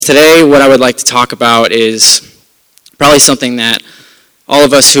Today, what I would like to talk about is probably something that all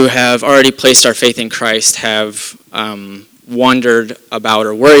of us who have already placed our faith in Christ have wondered about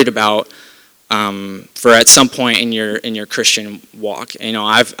or worried about for at some point in your Christian walk. I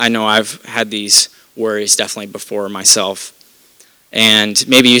know I've had these worries definitely before myself, and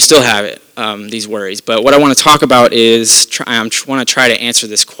maybe you still have it, these worries. But what I want to talk about is I want to try to answer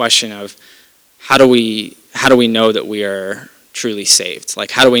this question of how do we know that we are truly saved? Like,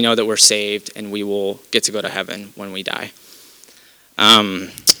 how do we know that we're saved and we will get to go to heaven when we die?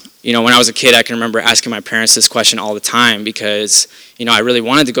 When I was a kid, I can remember asking my parents this question all the time because, I really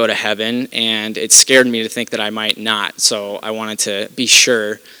wanted to go to heaven, and it scared me to think that I might not. So I wanted to be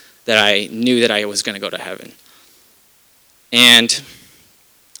sure that I knew that I was going to go to heaven. And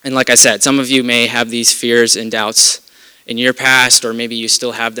like I said, some of you may have these fears and doubts in your past, or maybe you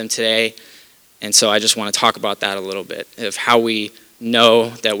still have them today. And so I just want to talk about that a little bit, of how we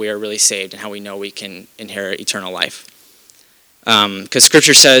know that we are really saved and how we know we can inherit eternal life. Because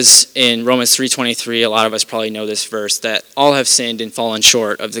Scripture says in Romans 3:23, a lot of us probably know this verse, that all have sinned and fallen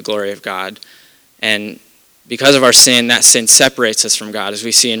short of the glory of God. And because of our sin, that sin separates us from God. As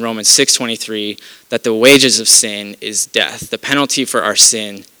we see in Romans 6:23, that the wages of sin is death. The penalty for our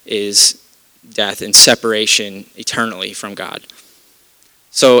sin is death and separation eternally from God.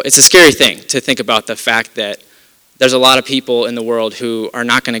 So it's a scary thing to think about the fact that there's a lot of people in the world who are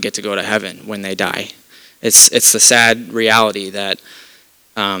not going to get to go to heaven when they die. It's the sad reality that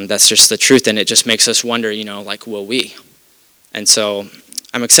that's just the truth, and it just makes us wonder, will we? And so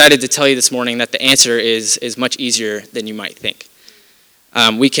I'm excited to tell you this morning that the answer is much easier than you might think.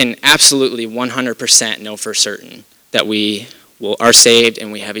 We can absolutely 100% know for certain that we are saved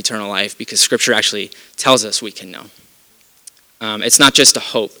and we have eternal life because Scripture actually tells us we can know. It's not just a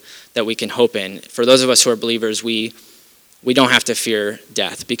hope that we can hope in. For those of us who are believers, we don't have to fear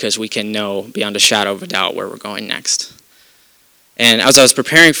death because we can know beyond a shadow of a doubt where we're going next. And as I was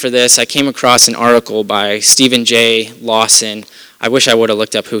preparing for this, I came across an article by Stephen J. Lawson. I wish I would have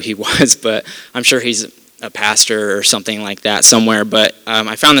looked up who he was, but I'm sure he's a pastor or something like that somewhere. But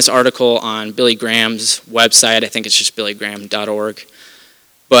I found this article on Billy Graham's website. I think it's just billygraham.org.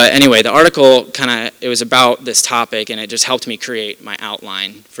 But anyway, the article it was about this topic, and it just helped me create my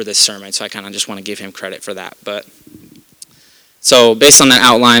outline for this sermon, so I kind of just want to give him credit for that. So based on that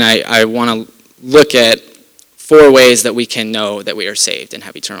outline, I want to look at 4 ways that we can know that we are saved and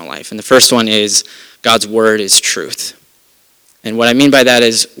have eternal life. And the first one is God's Word is truth. And what I mean by that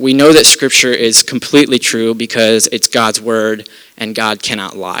is we know that Scripture is completely true because it's God's Word, and God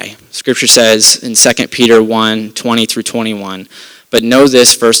cannot lie. Scripture says in 2 Peter 1:20-21, "But know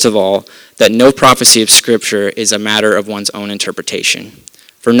this, first of all, that no prophecy of Scripture is a matter of one's own interpretation.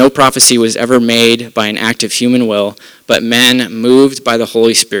 For no prophecy was ever made by an act of human will, but men, moved by the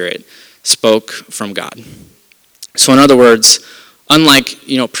Holy Spirit, spoke from God." So in other words, unlike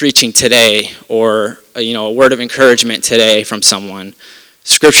preaching today or a word of encouragement today from someone,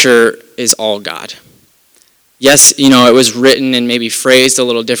 Scripture is all God. Yes, it was written and maybe phrased a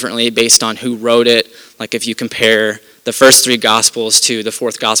little differently based on who wrote it. Like if you compare the first 3 Gospels to the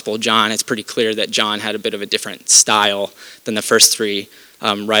 4th Gospel, John, it's pretty clear that John had a bit of a different style than the first 3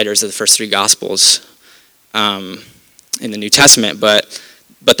 writers of the first 3 Gospels in the New Testament.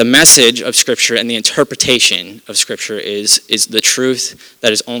 But the message of Scripture and the interpretation of Scripture is the truth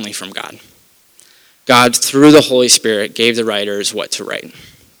that is only from God. God, through the Holy Spirit, gave the writers what to write.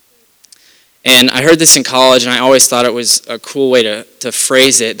 And I heard this in college, and I always thought it was a cool way to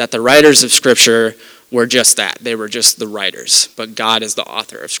phrase it, that the writers of Scripture were just that. They were just the writers, but God is the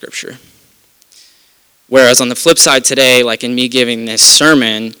author of Scripture. Whereas on the flip side today, like in me giving this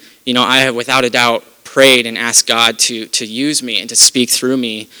sermon, I have without a doubt prayed and asked God to use me and to speak through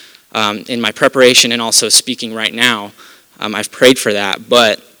me in my preparation and also speaking right now. I've prayed for that,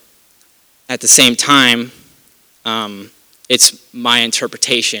 but at the same time, it's my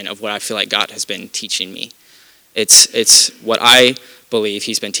interpretation of what I feel like God has been teaching me. It's what I believe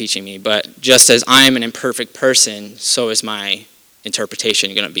He's been teaching me. But just as I am an imperfect person, so is my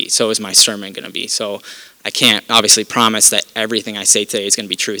interpretation going to be. So is my sermon going to be. So I can't obviously promise that everything I say today is going to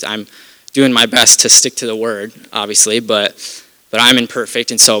be truth. I'm doing my best to stick to the Word, obviously, but I'm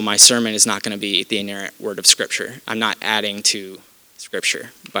imperfect, and so my sermon is not going to be the inerrant Word of Scripture. I'm not adding to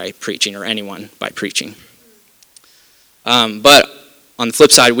Scripture by preaching, or anyone by preaching. But on the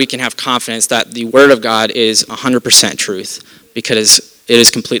flip side, we can have confidence that the Word of God is 100% truth because it is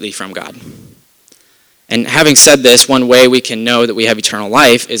completely from God. And having said this, one way we can know that we have eternal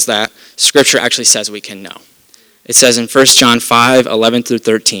life is that Scripture actually says we can know. It says in 1 John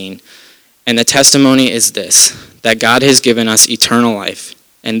 5:11-13, "And the testimony is this, that God has given us eternal life,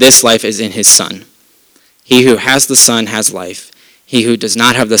 and this life is in his Son. He who has the Son has life. He who does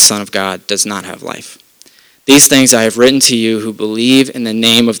not have the Son of God does not have life. These things I have written to you who believe in the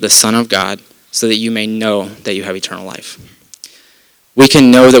name of the Son of God, so that you may know that you have eternal life. We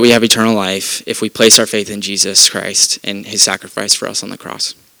can know that we have eternal life if we place our faith in Jesus Christ and his sacrifice for us on the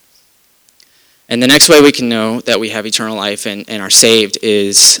cross. And the next way we can know that we have eternal life and are saved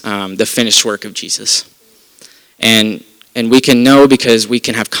is the finished work of Jesus. And we can know because we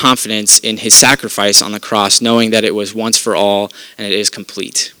can have confidence in his sacrifice on the cross, knowing that it was once for all and it is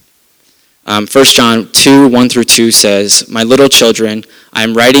complete. 1 John 2, 1 through 2 says, "My little children, I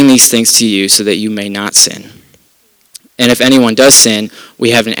am writing these things to you so that you may not sin. And if anyone does sin, we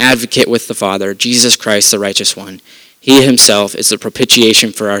have an advocate with the Father, Jesus Christ, the righteous one. He himself is the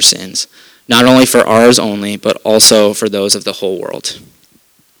propitiation for our sins, not only for ours only, but also for those of the whole world."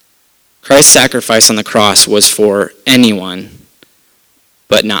 Christ's sacrifice on the cross was for anyone,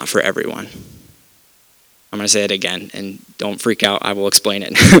 but not for everyone. I'm going to say it again, and don't freak out. I will explain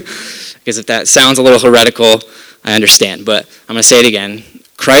it. Because if that sounds a little heretical, I understand. But I'm going to say it again.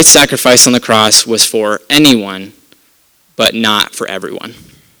 Christ's sacrifice on the cross was for anyone, but not for everyone.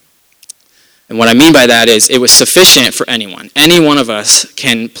 And what I mean by that is it was sufficient for anyone. Any one of us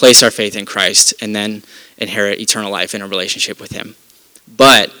can place our faith in Christ and then inherit eternal life in a relationship with him.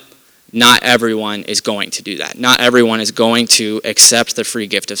 But not everyone is going to do that. Not everyone is going to accept the free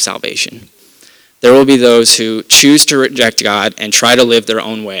gift of salvation. There will be those who choose to reject God and try to live their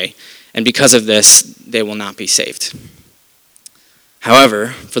own way, and because of this, they will not be saved.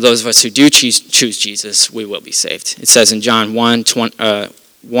 However, for those of us who do choose Jesus, we will be saved. It says in John 1,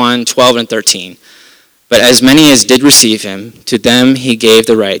 12 and 13, "But as many as did receive him, to them he gave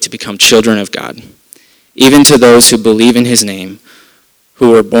the right to become children of God, even to those who believe in his name, who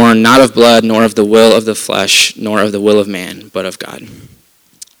were born not of blood, nor of the will of the flesh, nor of the will of man, but of God."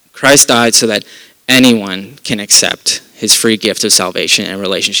 Christ died so that anyone can accept his free gift of salvation and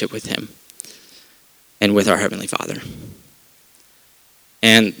relationship with him and with our Heavenly Father.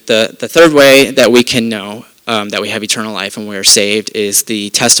 And the third way that we can know that we have eternal life and we are saved is the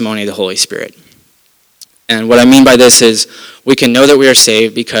testimony of the Holy Spirit. And what I mean by this is we can know that we are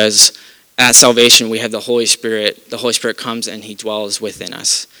saved because at salvation we have the Holy Spirit. The Holy Spirit comes and he dwells within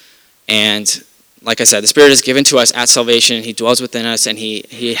us. And like I said, the Spirit is given to us at salvation. He dwells within us, and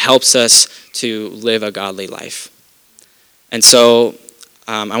he helps us to live a godly life. And so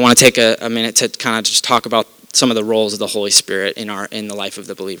I want to take a minute to kind of just talk about some of the roles of the Holy Spirit in the life of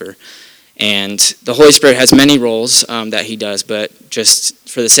the believer. And the Holy Spirit has many roles that he does, but just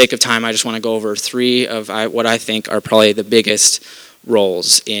for the sake of time, I just want to go over three of what I think are probably the biggest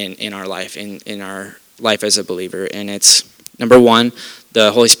roles in our life, in our life as a believer. And it's, number one,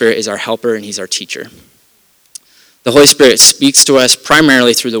 the Holy Spirit is our helper and he's our teacher. The Holy Spirit speaks to us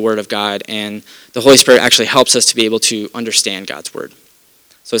primarily through the Word of God, and the Holy Spirit actually helps us to be able to understand God's Word.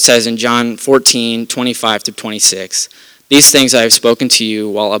 So it says in John 14, 25 to 26, "These things I have spoken to you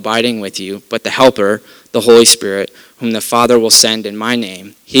while abiding with you, but the Helper, the Holy Spirit, whom the Father will send in my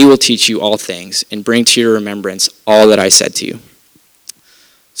name, he will teach you all things and bring to your remembrance all that I said to you."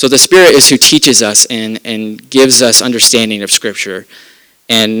 So the Spirit is who teaches us and gives us understanding of Scripture.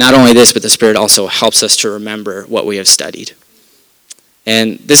 And not only this, but the Spirit also helps us to remember what we have studied.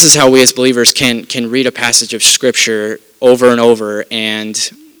 And this is how we as believers can read a passage of Scripture over and over, and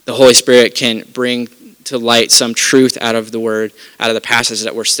the Holy Spirit can bring to light some truth out of the Word, out of the passage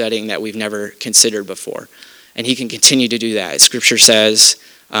that we're studying that we've never considered before. And he can continue to do that. Scripture says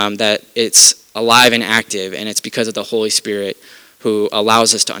that it's alive and active, and it's because of the Holy Spirit who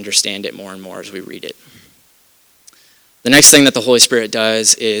allows us to understand it more and more as we read it. The next thing that the Holy Spirit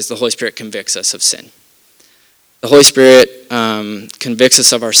does is the Holy Spirit convicts us of sin. The Holy Spirit convicts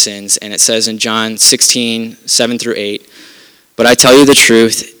us of our sins, and it says in John 16, 7 through 8, "But I tell you the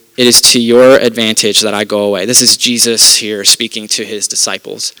truth, it is to your advantage that I go away." This is Jesus here speaking to his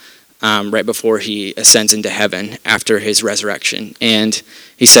disciples right before he ascends into heaven after his resurrection. And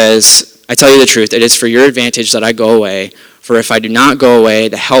he says, "I tell you the truth, it is for your advantage that I go away, for if I do not go away,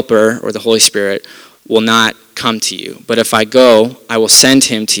 the Helper, or the Holy Spirit, will not come to you. But if I go, I will send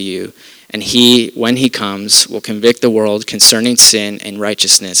him to you, and he, when he comes, will convict the world concerning sin and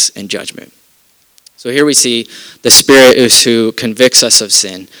righteousness and judgment." So here we see the Spirit is who convicts us of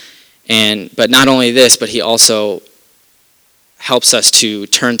sin. But not only this, but he also helps us to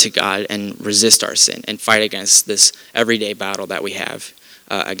turn to God and resist our sin and fight against this everyday battle that we have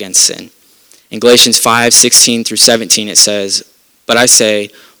against sin. In Galatians 5, 16 through 17, it says, "But I say,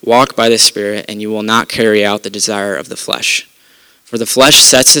 walk by the Spirit, and you will not carry out the desire of the flesh. For the flesh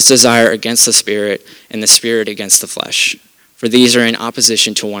sets its desire against the Spirit, and the Spirit against the flesh. For these are in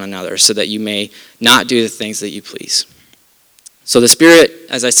opposition to one another, so that you may not do the things that you please. So the Spirit,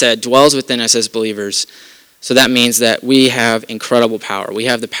 as I said, dwells within us as believers. So that means that we have incredible power. We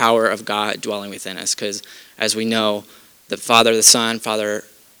have the power of God dwelling within us, because as we know, the Father, the Son, the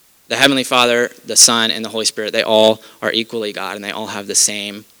Heavenly Father, the Son, and the Holy Spirit, they all are equally God, and they all have the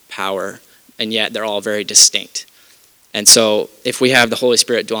same power, and yet they're all very distinct. And so if we have the Holy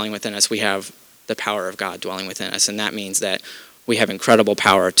Spirit dwelling within us, we have the power of God dwelling within us, and that means that we have incredible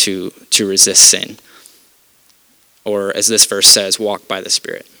power to resist sin. Or as this verse says, walk by the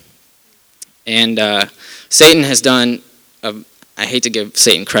Spirit. And Satan has done, I hate to give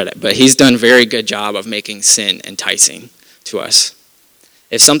Satan credit, but he's done a very good job of making sin enticing to us.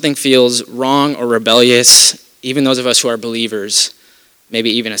 If something feels wrong or rebellious, even those of us who are believers, maybe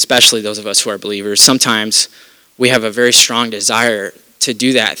even especially those of us who are believers, sometimes we have a very strong desire to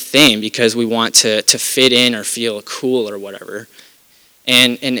do that thing because we want to fit in or feel cool or whatever.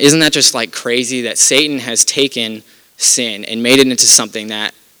 And isn't that just like crazy that Satan has taken sin and made it into something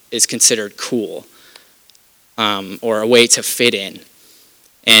that is considered cool, or a way to fit in?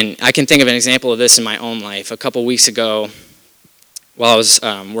 And I can think of an example of this in my own life. A couple weeks ago, while I was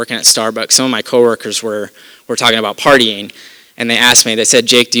working at Starbucks, some of my coworkers were talking about partying, and they asked me, they said,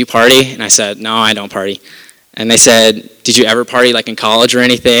 "Jake, do you party?" And I said, "No, I don't party." And they said, "Did you ever party like in college or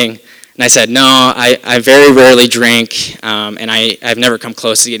anything?" And I said, "No, I very rarely drink, and I've never come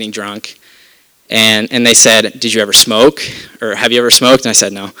close to getting drunk." And they said, "Did you ever smoke? Or have you ever smoked?" And I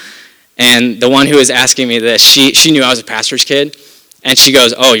said, "No." And the one who was asking me this, she knew I was a pastor's kid, and she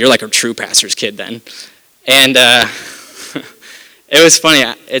goes, "Oh, you're like a true pastor's kid then." And it was funny.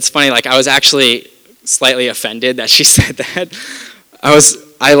 It's funny, like I was actually slightly offended that she said that.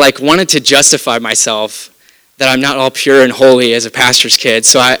 I wanted to justify myself that I'm not all pure and holy as a pastor's kid.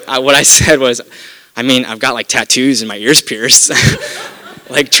 So what I said was, I've got like tattoos and my ears pierced,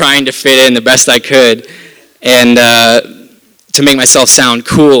 like trying to fit in the best I could, and to make myself sound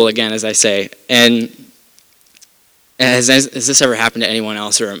cool again, as I say. And has this ever happened to anyone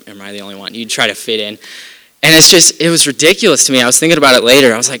else, or am I the only one? You try to fit in. And it was ridiculous to me. I was thinking about it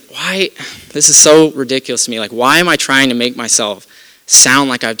later. I was like, why? This is so ridiculous to me. Like, why am I trying to make myself sound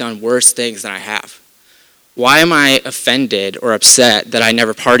like I've done worse things than I have? Why am I offended or upset that I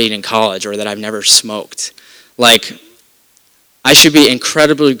never partied in college or that I've never smoked? Like, I should be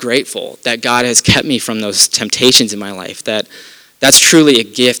incredibly grateful that God has kept me from those temptations in my life. That's truly a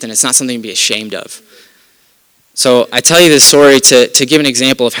gift, and it's not something to be ashamed of. So I tell you this story to give an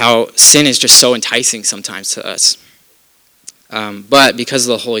example of how sin is just so enticing sometimes to us. But because of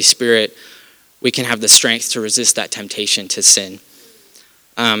the Holy Spirit, we can have the strength to resist that temptation to sin.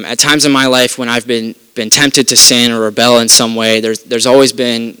 At times in my life when I've been tempted to sin or rebel in some way, there's always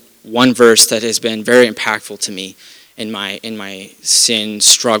been one verse that has been very impactful to me in my sin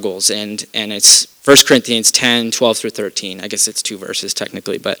struggles, and it's 1 Corinthians 10, 12 through 13. I guess it's 2 verses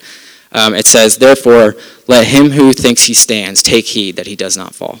technically, but it says, "Therefore, let him who thinks he stands take heed that he does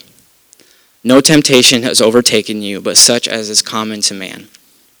not fall. No temptation has overtaken you, but such as is common to man.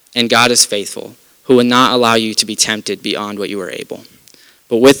 And God is faithful, who will not allow you to be tempted beyond what you are able.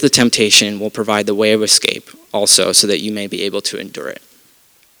 But with the temptation will provide the way of escape also, so that you may be able to endure it."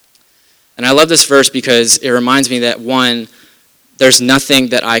 And I love this verse because it reminds me that, one, there's nothing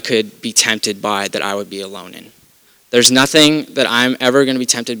that I could be tempted by that I would be alone in. There's nothing that I'm ever going to be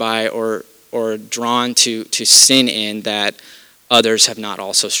tempted by or drawn to sin in that others have not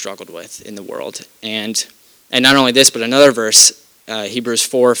also struggled with in the world. And not only this, but another verse, Hebrews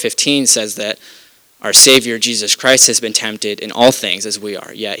 4:15 says that our Savior, Jesus Christ, has been tempted in all things as we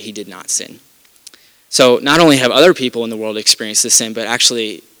are, yet he did not sin. So not only have other people in the world experienced this sin, but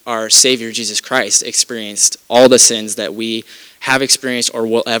actually our Savior, Jesus Christ, experienced all the sins that we have experienced or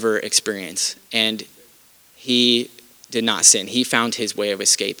will ever experience. And he did not sin. He found his way of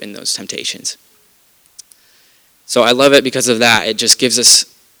escape in those temptations. So I love it because of that. It just gives us,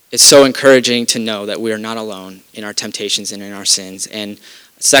 it's so encouraging to know that we are not alone in our temptations and in our sins. And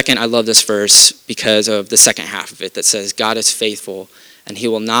second, I love this verse because of the second half of it that says, "God is faithful, and he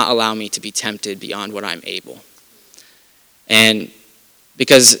will not allow me to be tempted beyond what I'm able." And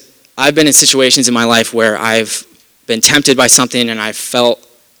because I've been in situations in my life where I've been tempted by something and I felt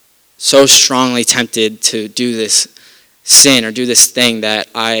so strongly tempted to do this sin or do this thing that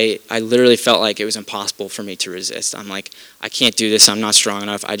I literally felt like it was impossible for me to resist. I'm like, I can't do this. I'm not strong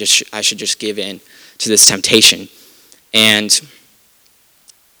enough. I should just give in to this temptation. And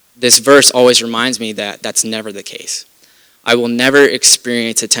this verse always reminds me that that's never the case. I will never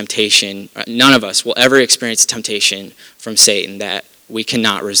experience a temptation. None of us will ever experience a temptation from Satan that we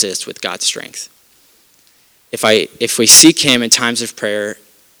cannot resist with God's strength. if we seek him in times of prayer,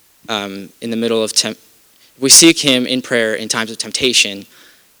 if we seek him in prayer in times of temptation,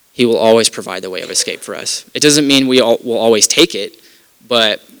 he will always provide the way of escape for us. It doesn't mean will always take it,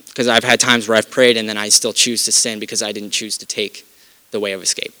 but because I've had times where I've prayed and then I still choose to sin because I didn't choose to take the way of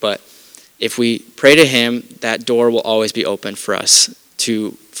escape. But if we pray to him, that door will always be open for us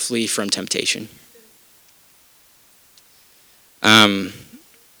to flee from temptation. And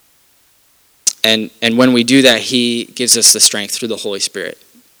when we do that, he gives us the strength through the Holy Spirit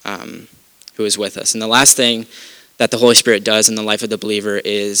who is with us. And the last thing that the Holy Spirit does in the life of the believer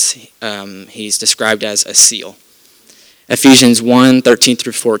is he's described as a seal. Ephesians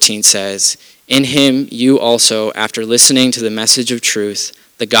 1:13-14 says, "In him you also, after listening to the message of truth,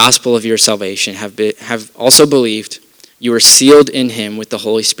 the gospel of your salvation, have also believed. You are sealed in him with the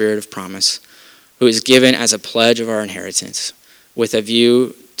Holy Spirit of promise, who is given as a pledge of our inheritance, with a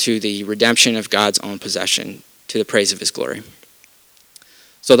view to the redemption of God's own possession, to the praise of his glory."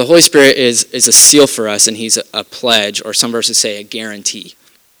 So the Holy Spirit is a seal for us, and he's a pledge, or some verses say a guarantee,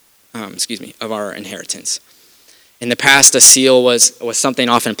 of our inheritance. In the past, a seal was something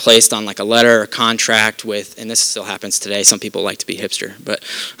often placed on like a letter or contract with, and this still happens today, some people like to be hipster, but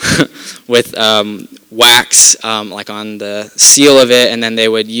with wax like on the seal of it, and then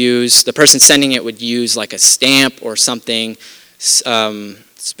the person sending it would use like a stamp or something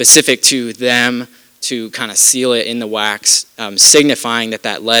specific to them to kind of seal it in the wax, signifying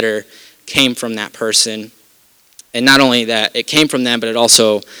that letter came from that person. And not only that it came from them, but it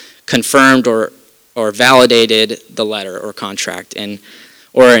also confirmed or validated the letter or contract.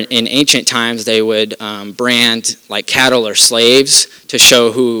 Or in ancient times, they would brand like cattle or slaves to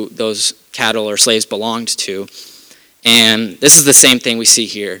show who those cattle or slaves belonged to. And this is the same thing we see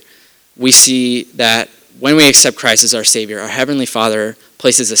here. We see that when we accept Christ as our Savior, our Heavenly Father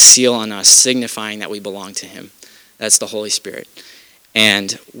places a seal on us, signifying that we belong to him. That's the Holy Spirit.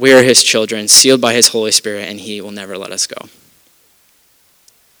 And we're his children, sealed by his Holy Spirit, and he will never let us go.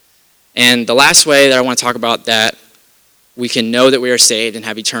 And the last way that I want to talk about that we can know that we are saved and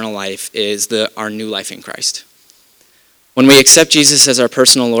have eternal life is our new life in Christ. When we accept Jesus as our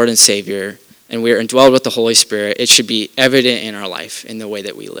personal Lord and Savior, and we are indwelled with the Holy Spirit, it should be evident in our life, in the way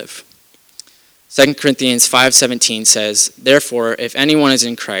that we live. 2 Corinthians 5:17 says, "Therefore, if anyone is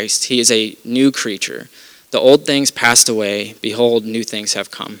in Christ, he is a new creature. The old things passed away. Behold, new things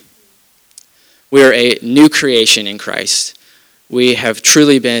have come." We are a new creation in Christ. We have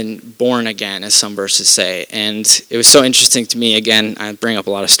truly been born again, as some verses say. And it was so interesting to me, again, I bring up a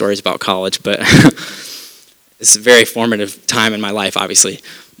lot of stories about college, but it's a very formative time in my life, obviously.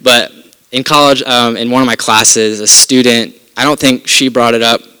 But in college, in one of my classes, a student, I don't think she brought it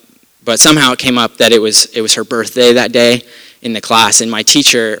up, but somehow it came up that it was her birthday that day in the class, and my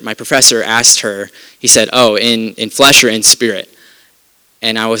professor asked her, he said, "Oh, in flesh or in spirit?"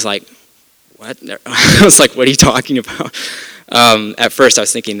 And I was like, "What?" I was like, "What are you talking about?" At first I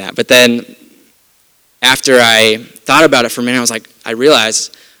was thinking that, but then after I thought about it for a minute, I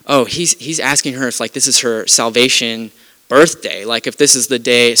realized, oh, he's asking her if like this is her salvation birthday, like if this is the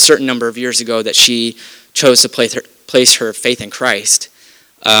day a certain number of years ago that she chose to place her faith in Christ.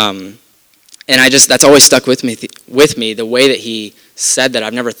 And that's always stuck with me, the way that he said that.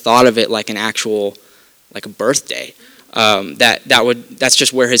 I've never thought of it like an actual, like a birthday. That's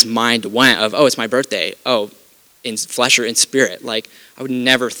just where his mind went of, oh, it's my birthday. Oh, in flesh or in spirit. Like, I would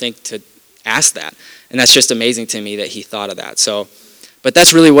never think to ask that. And that's just amazing to me that he thought of that. So, but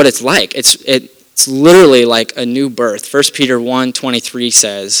that's really what it's like. It's literally like a new birth. 1 Peter 1:23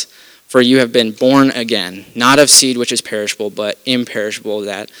 says, "For you have been born again, not of seed which is perishable, but imperishable,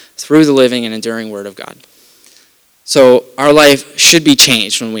 that through the living and enduring word of God." So our life should be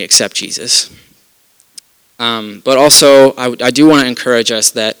changed when we accept Jesus. But also, I do want to encourage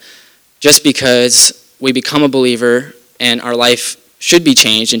us that just because we become a believer and our life should be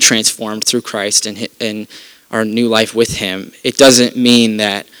changed and transformed through Christ and our new life with him, it doesn't mean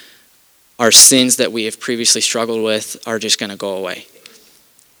that our sins that we have previously struggled with are just going to go away.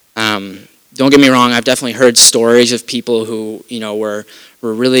 Don't get me wrong, I've definitely heard stories of people who, were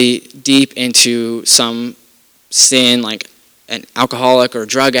really deep into some sin, like an alcoholic or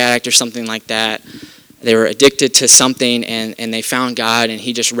drug addict or something like that. They were addicted to something and they found God, and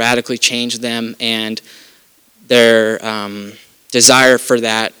he just radically changed them, and their desire for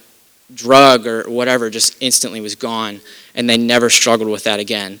that drug or whatever just instantly was gone, and they never struggled with that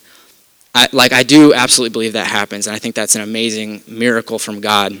again. I do absolutely believe that happens, and I think that's an amazing miracle from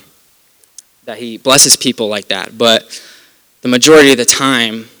God, that he blesses people like that. But the majority of the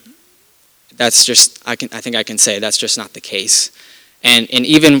time, I think I can say that's just not the case. And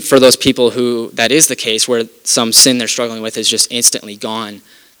even for those people who that is the case, where some sin they're struggling with is just instantly gone,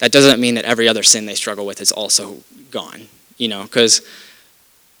 that doesn't mean that every other sin they struggle with is also gone, because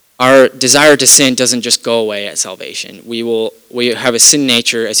our desire to sin doesn't just go away at salvation. We have a sin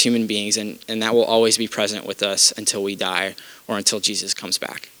nature as human beings, and that will always be present with us until we die or until Jesus comes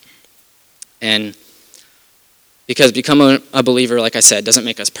back. And because becoming a believer, like I said, doesn't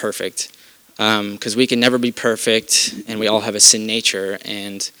make us perfect, because we can never be perfect, and we all have a sin nature.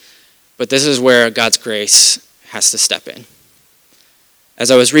 But this is where God's grace has to step in. As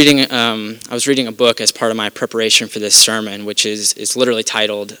I was reading a book as part of my preparation for this sermon, which is literally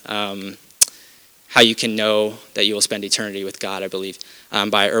titled "How You Can Know That You Will Spend Eternity with God," I believe,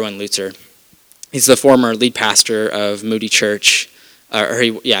 by Erwin Lutzer. He's the former lead pastor of Moody Church.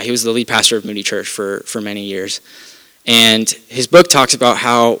 He was the lead pastor of Moody Church for many years. And his book talks about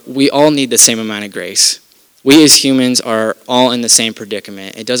how we all need the same amount of grace. We as humans are all in the same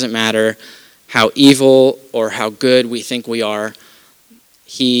predicament. It doesn't matter how evil or how good we think we are.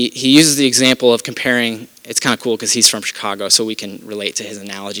 He uses the example of comparing. It's kind of cool because he's from Chicago, so we can relate to his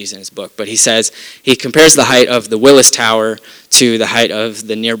analogies in his book. But he compares the height of the Willis Tower to the height of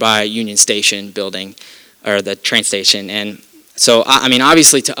the nearby Union Station building, or the train station. And so,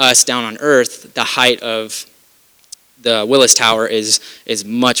 obviously to us down on Earth, the height of the Willis Tower is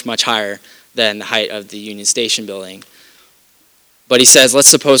much, much higher than the height of the Union Station building. But he says, let's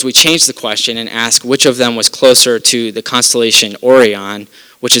suppose we change the question and ask which of them was closer to the constellation Orion,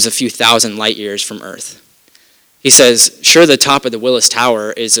 which is a few thousand light years from Earth. He says, sure, the top of the Willis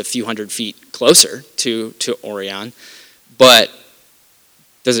Tower is a few hundred feet closer to Orion, but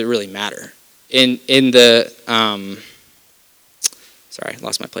does it really matter? Sorry, I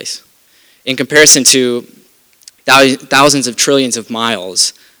lost my place. In comparison to thousands of trillions of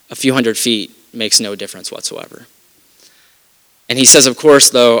miles, a few hundred feet makes no difference whatsoever. And he says, of course,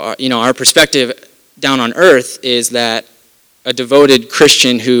 though, our perspective down on earth is that a devoted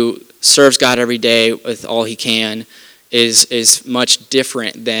Christian who serves God every day with all he can is much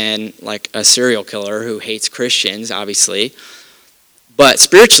different than like a serial killer who hates Christians, obviously. But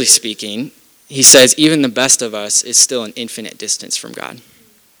spiritually speaking, he says even the best of us is still an infinite distance from God.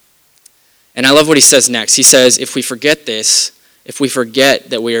 And I love what he says next. He says, if we forget this, if we forget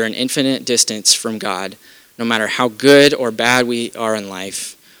that we are an infinite distance from God, no matter how good or bad we are in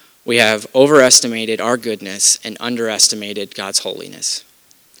life, we have overestimated our goodness and underestimated God's holiness.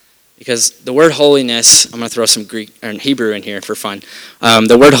 Because the word holiness, I'm going to throw some Greek or Hebrew in here for fun.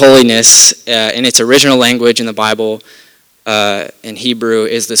 The word holiness in its original language in the Bible in Hebrew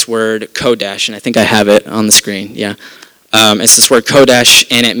is this word kodesh, and I think I have it on the screen. Yeah, it's this word kodesh,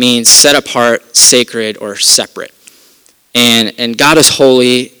 and it means set apart, sacred, or separate. And God is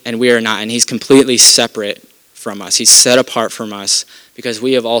holy, and we are not, and He's completely separate from us. He's set apart from us because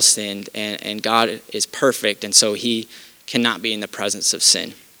we have all sinned, and God is perfect, and so He cannot be in the presence of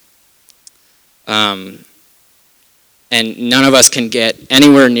sin. And none of us can get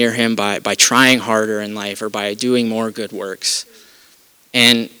anywhere near Him by trying harder in life or by doing more good works.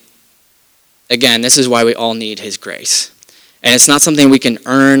 And again, this is why we all need His grace. And it's not something we can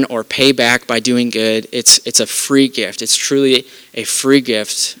earn or pay back by doing good. It's a free gift. It's truly a free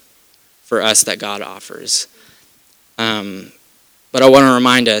gift for us that God offers. But I want to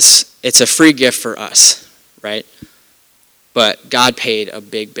remind us, it's a free gift for us, right? But God paid a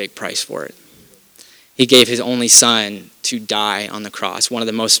big, big price for it. He gave His only Son to die on the cross, one of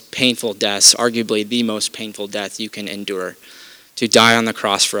the most painful deaths, arguably the most painful death you can endure, to die on the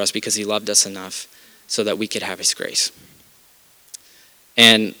cross for us because He loved us enough so that we could have His grace.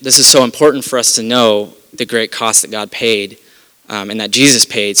 And this is so important for us to know the great cost that God paid and that Jesus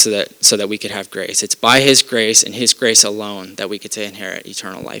paid so that we could have grace. It's by His grace and His grace alone that we get to inherit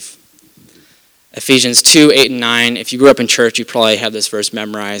eternal life. Ephesians 2:8-9, if you grew up in church, you probably have this verse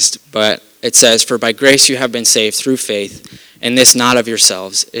memorized, but it says, "For by grace you have been saved through faith, and this not of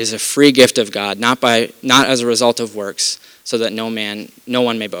yourselves. It is a free gift of God, not as a result of works, so that no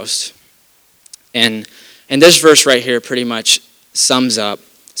one may boast." And this verse right here pretty much sums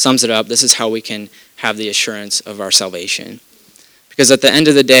it up. This is how we can have the assurance of our salvation. Because at the end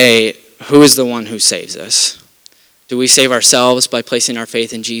of the day, who is the one who saves us? Do we save ourselves by placing our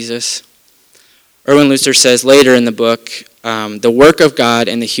faith in Jesus? Erwin Lutzer says later in the book, the work of God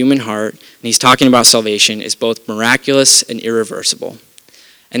in the human heart, and he's talking about salvation, is both miraculous and irreversible.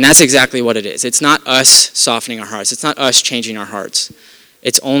 And that's exactly what it is. It's not us softening our hearts. It's not us changing our hearts.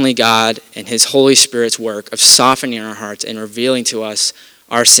 It's only God and His Holy Spirit's work of softening our hearts and revealing to us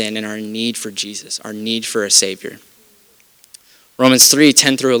our sin and our need for Jesus, our need for a Savior. Romans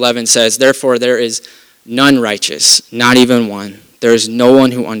 3:10-11 says, "Therefore there is none righteous, not even one. There is no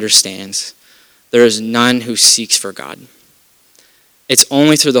one who understands. There is none who seeks for God. It's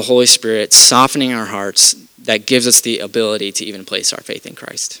only through the Holy Spirit softening our hearts that gives us the ability to even place our faith in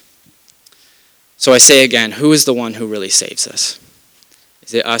Christ. So I say again, who is the one who really saves us?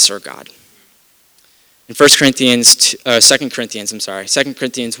 Is it us or God? In 2 Corinthians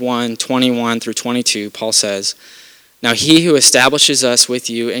 1:21 through 22, Paul says, "Now he who establishes us with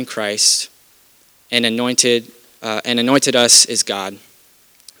you in Christ and anointed us is God,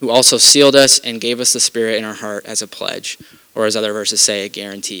 who also sealed us and gave us the Spirit in our heart as a pledge," or as other verses say, a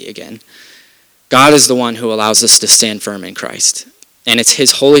guarantee again. God is the one who allows us to stand firm in Christ, and it's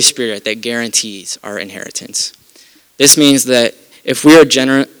his Holy Spirit that guarantees our inheritance. This means that if we are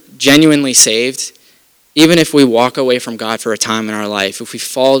genuinely saved, even if we walk away from God for a time in our life, if we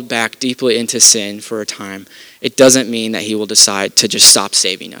fall back deeply into sin for a time, it doesn't mean that he will decide to just stop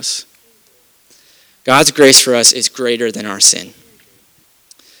saving us. God's grace for us is greater than our sin.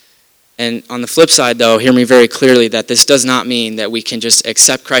 And on the flip side, though, hear me very clearly that this does not mean that we can just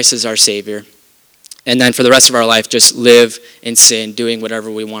accept Christ as our Savior and then for the rest of our life just live in sin, doing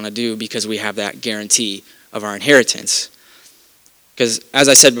whatever we want to do because we have that guarantee of our inheritance. Because as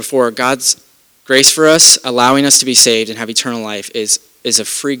I said before, God's grace for us, allowing us to be saved and have eternal life, is a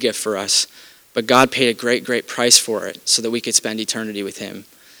free gift for us. But God paid a great, great price for it so that we could spend eternity with him.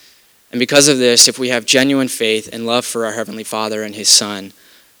 And because of this, if we have genuine faith and love for our Heavenly Father and his Son,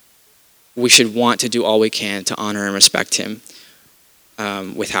 we should want to do all we can to honor and respect him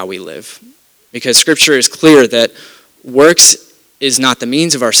with how we live. Because Scripture is clear that works is not the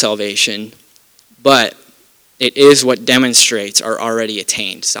means of our salvation, but it is what demonstrates our already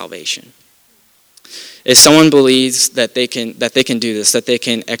attained salvation. If someone believes that they can do this, that they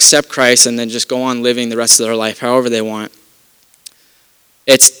can accept Christ and then just go on living the rest of their life however they want,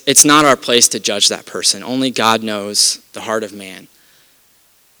 it's not our place to judge that person. Only God knows the heart of man.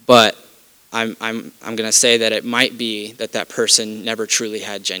 But I'm going to say that it might be that person never truly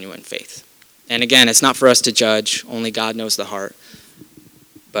had genuine faith. And again, it's not for us to judge. Only God knows the heart.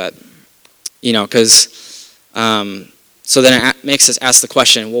 But, so then it makes us ask the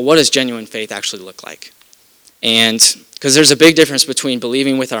question, well, what does genuine faith actually look like? And because there's a big difference between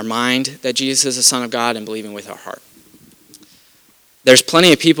believing with our mind that Jesus is the Son of God and believing with our heart. There's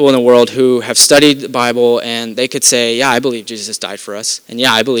plenty of people in the world who have studied the Bible and they could say, yeah, I believe Jesus died for us. And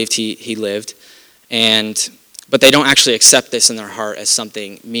yeah, I believed he lived. But they don't actually accept this in their heart as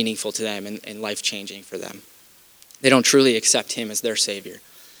something meaningful to them and life-changing for them. They don't truly accept him as their Savior.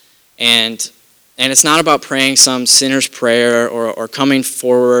 And it's not about praying some sinner's prayer or coming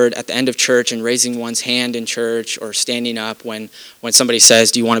forward at the end of church and raising one's hand in church or standing up when somebody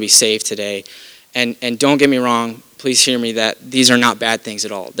says, do you want to be saved today? And don't get me wrong, please hear me, that these are not bad things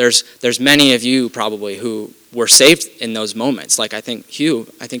at all. There's many of you probably who were saved in those moments. Like I think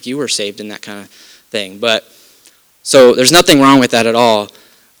you were saved in that kind of thing. But so there's nothing wrong with that at all.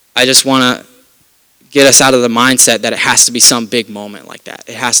 I just want to get us out of the mindset that it has to be some big moment like that.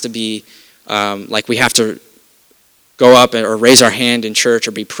 It has to be like we have to go up or raise our hand in church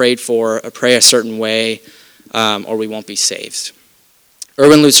or be prayed for or pray a certain way or we won't be saved.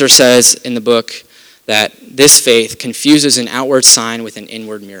 Erwin Lutzer says in the book that this faith confuses an outward sign with an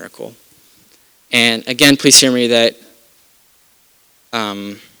inward miracle. And again, please hear me that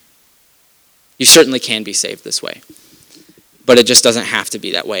you certainly can be saved this way. But it just doesn't have to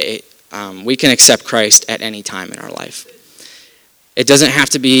be that way. We can accept Christ at any time in our life. It doesn't have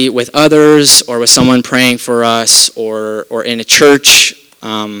to be with others or with someone praying for us or in a church.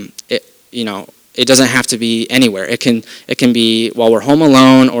 It doesn't have to be anywhere. It can be while we're home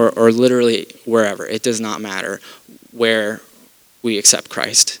alone or literally wherever. It does not matter where we accept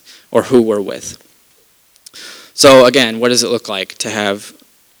Christ or who we're with. So again, what does it look like to have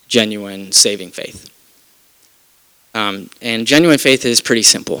genuine saving faith? And genuine faith is pretty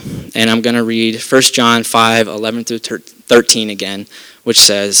simple. And I'm going to read 1 John 5:11 through 13 again, which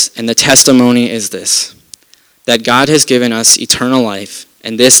says, "And the testimony is this, that God has given us eternal life,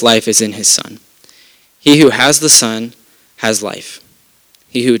 and this life is in his Son. He who has the Son has life.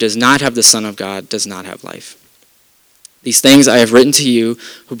 He who does not have the Son of God does not have life. These things I have written to you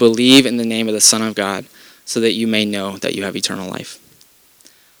who believe in the name of the Son of God, so that you may know that you have eternal life."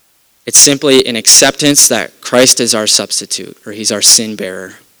 It's simply an acceptance that Christ is our substitute, or he's our sin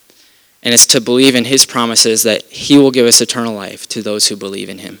bearer. And it's to believe in his promises that he will give us eternal life to those who believe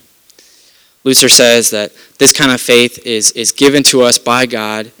in him. Lutzer says that this kind of faith is given to us by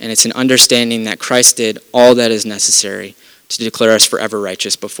God, and it's an understanding that Christ did all that is necessary to declare us forever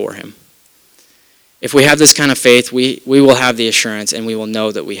righteous before him. If we have this kind of faith, we will have the assurance and we will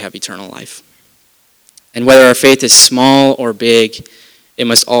know that we have eternal life. And whether our faith is small or big, it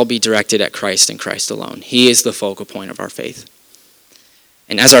must all be directed at Christ and Christ alone. He is the focal point of our faith.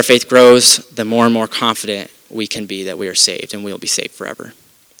 And as our faith grows, the more and more confident we can be that we are saved and we will be saved forever.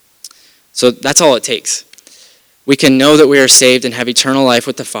 So that's all it takes. We can know that we are saved and have eternal life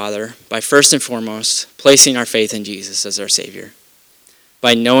with the Father by first and foremost placing our faith in Jesus as our Savior.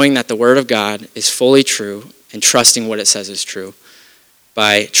 By knowing that the Word of God is fully true and trusting what it says is true.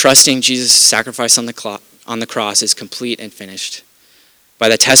 By trusting Jesus' sacrifice on the cross is complete and finished. By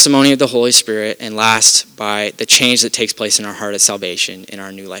the testimony of the Holy Spirit, and last, by the change that takes place in our heart at salvation in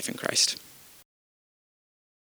our new life in Christ.